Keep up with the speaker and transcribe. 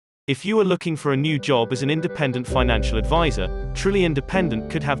If you are looking for a new job as an independent financial advisor, Truly Independent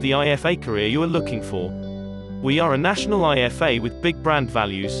could have the IFA career you are looking for. We are a national IFA with big brand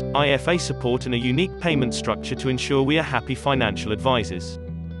values, IFA support and a unique payment structure to ensure we are happy financial advisors.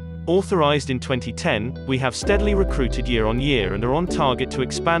 Authorized in 2010, we have steadily recruited year on year and are on target to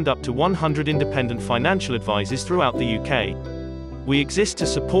expand up to 100 independent financial advisors throughout the UK. We exist to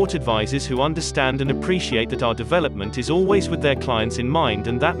support advisors who understand and appreciate that our development is always with their clients in mind,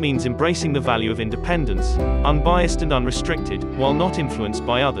 and that means embracing the value of independence, unbiased and unrestricted, while not influenced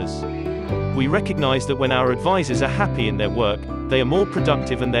by others. We recognize that when our advisors are happy in their work, they are more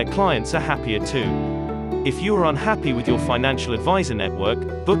productive and their clients are happier too. If you are unhappy with your financial advisor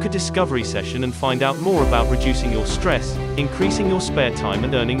network, book a discovery session and find out more about reducing your stress, increasing your spare time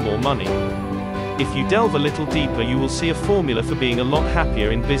and earning more money. If you delve a little deeper, you will see a formula for being a lot happier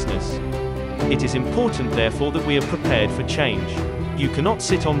in business. It is important, therefore, that we are prepared for change. You cannot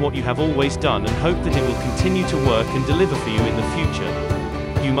sit on what you have always done and hope that it will continue to work and deliver for you in the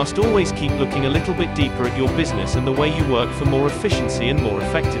future. You must always keep looking a little bit deeper at your business and the way you work for more efficiency and more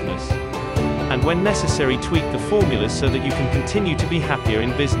effectiveness. And when necessary, tweak the formulas so that you can continue to be happier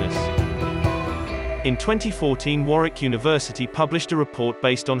in business. In 2014, Warwick University published a report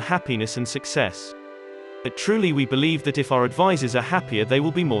based on happiness and success. At Truly, we believe that if our advisors are happier, they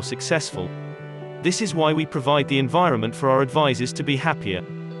will be more successful. This is why we provide the environment for our advisors to be happier.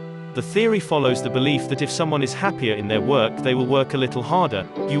 The theory follows the belief that if someone is happier in their work, they will work a little harder,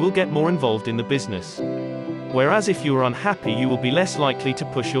 you will get more involved in the business. Whereas if you are unhappy, you will be less likely to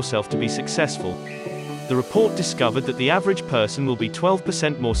push yourself to be successful. The report discovered that the average person will be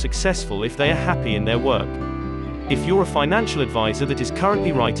 12% more successful if they are happy in their work. If you're a financial advisor that is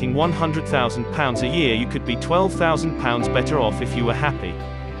currently writing £100,000 a year, you could be £12,000 better off if you were happy.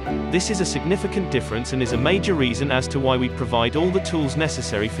 This is a significant difference and is a major reason as to why we provide all the tools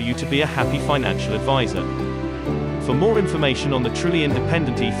necessary for you to be a happy financial advisor. For more information on the Truly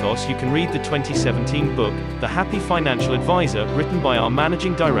Independent ethos, you can read the 2017 book, The Happy Financial Advisor, written by our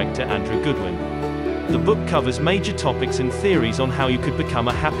Managing Director Andrew Goodwin. The book covers major topics and theories on how you could become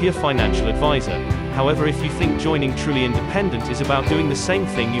a happier financial advisor. However, if you think joining Truly Independent is about doing the same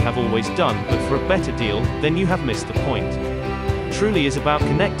thing you have always done, but for a better deal, then you have missed the point. Truly is about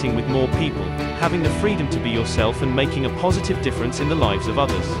connecting with more people, having the freedom to be yourself and making a positive difference in the lives of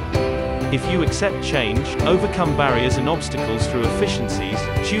others. If you accept change, overcome barriers and obstacles through efficiencies,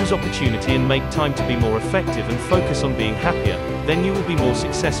 choose opportunity and make time to be more effective and focus on being happier, then you will be more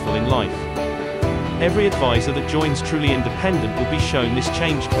successful in life. Every advisor that joins Truly Independent will be shown this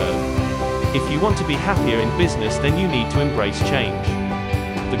change curve. If you want to be happier in business, then you need to embrace change.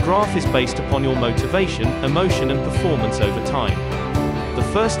 The graph is based upon your motivation, emotion and performance over time. The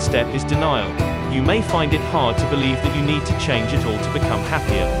first step is denial. You may find it hard to believe that you need to change it all to become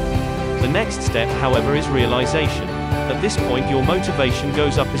happier. The next step, however, is realization. At this point, your motivation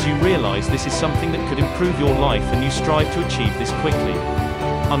goes up as you realize this is something that could improve your life and you strive to achieve this quickly.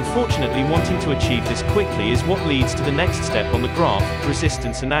 Unfortunately, wanting to achieve this quickly is what leads to the next step on the graph,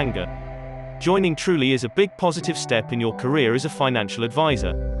 resistance and anger. Joining Truly is a big positive step in your career as a financial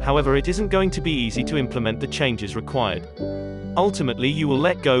advisor. However, it isn't going to be easy to implement the changes required. Ultimately, you will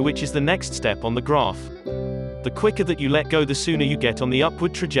let go, which is the next step on the graph. The quicker that you let go, the sooner you get on the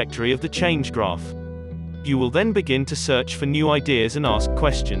upward trajectory of the change graph. You will then begin to search for new ideas and ask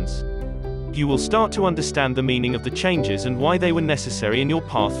questions. You will start to understand the meaning of the changes and why they were necessary in your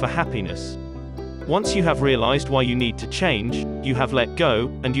path for happiness. Once you have realized why you need to change, you have let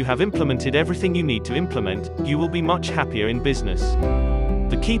go, and you have implemented everything you need to implement, you will be much happier in business.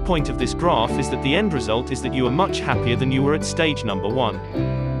 The key point of this graph is that the end result is that you are much happier than you were at stage number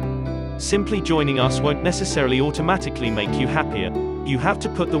 1. Simply joining us won't necessarily automatically make you happier. You have to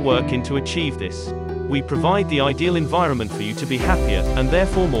put the work in to achieve this. We provide the ideal environment for you to be happier, and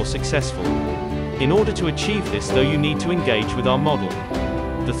therefore more successful. In order to achieve this, though, you need to engage with our model.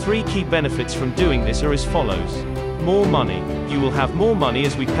 The 3 key benefits from doing this are as follows. More money. You will have more money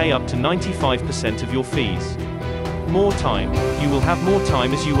as we pay up to 95% of your fees. More time. You will have more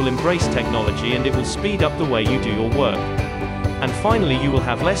time as you will embrace technology and it will speed up the way you do your work. And finally, you will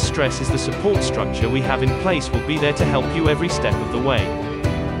have less stress as the support structure we have in place will be there to help you every step of the way,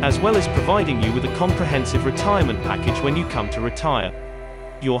 as well as providing you with a comprehensive retirement package when you come to retire.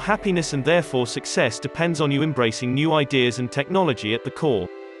 Your happiness and therefore success depends on you embracing new ideas and technology at the core.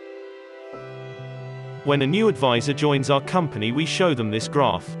 When a new advisor joins our company, we show them this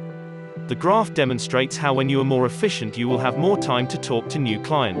graph. The graph demonstrates how when you are more efficient, you will have more time to talk to new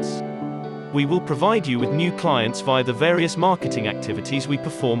clients. We will provide you with new clients via the various marketing activities we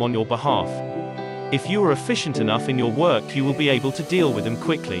perform on your behalf. If you are efficient enough in your work, you will be able to deal with them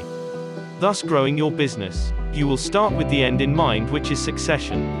quickly. thus growing your business. You will start with the end in mind, which is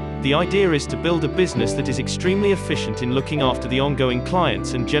succession. The idea is to build a business that is extremely efficient in looking after the ongoing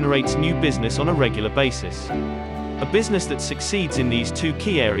clients and generates new business on a regular basis. A business that succeeds in these two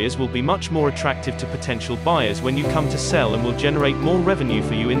key areas will be much more attractive to potential buyers when you come to sell and will generate more revenue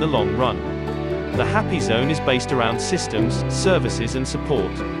for you in the long run. The Happy Zone is based around systems, services and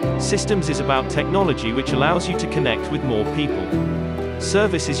support. Systems is about technology which allows you to connect with more people.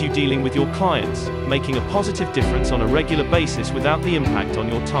 Service is you dealing with your clients, making a positive difference on a regular basis without the impact on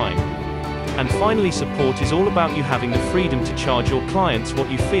your time. And finally, support is all about you having the freedom to charge your clients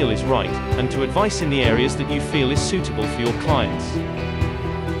what you feel is right, and to advise in the areas that you feel is suitable for your clients.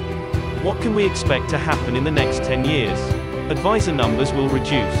 What can we expect to happen in the next 10 years? Advisor numbers will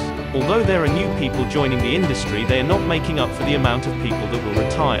reduce. Although there are new people joining the industry, they are not making up for the amount of people that will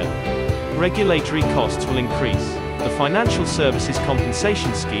retire. Regulatory costs will increase. The Financial Services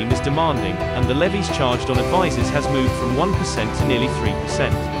Compensation Scheme is demanding, and the levies charged on advisors has moved from 1% to nearly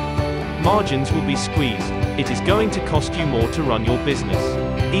 3%. Margins will be squeezed. It is going to cost you more to run your business.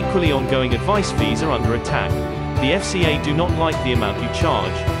 Equally, ongoing advice fees are under attack. The FCA do not like the amount you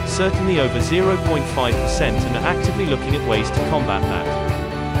charge, certainly over 0.5%, and are actively looking at ways to combat that.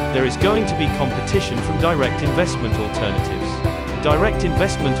 There is going to be competition from direct investment alternatives. Direct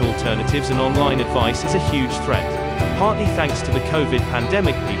investment alternatives and online advice is a huge threat. Partly thanks to the COVID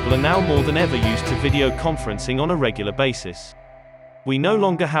pandemic, people are now more than ever used to video conferencing on a regular basis. We no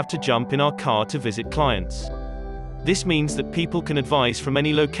longer have to jump in our car to visit clients. This means that people can advise from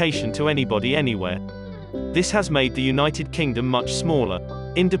any location to anybody anywhere. This has made the United Kingdom much smaller.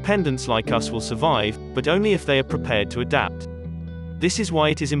 Independents like us will survive, but only if they are prepared to adapt. This is why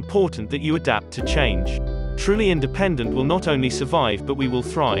it is important that you adapt to change. Truly independent will not only survive, but we will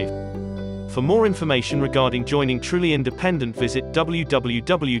thrive. For more information regarding joining Truly Independent, visit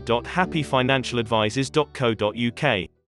www.happyfinancialadvisors.co.uk.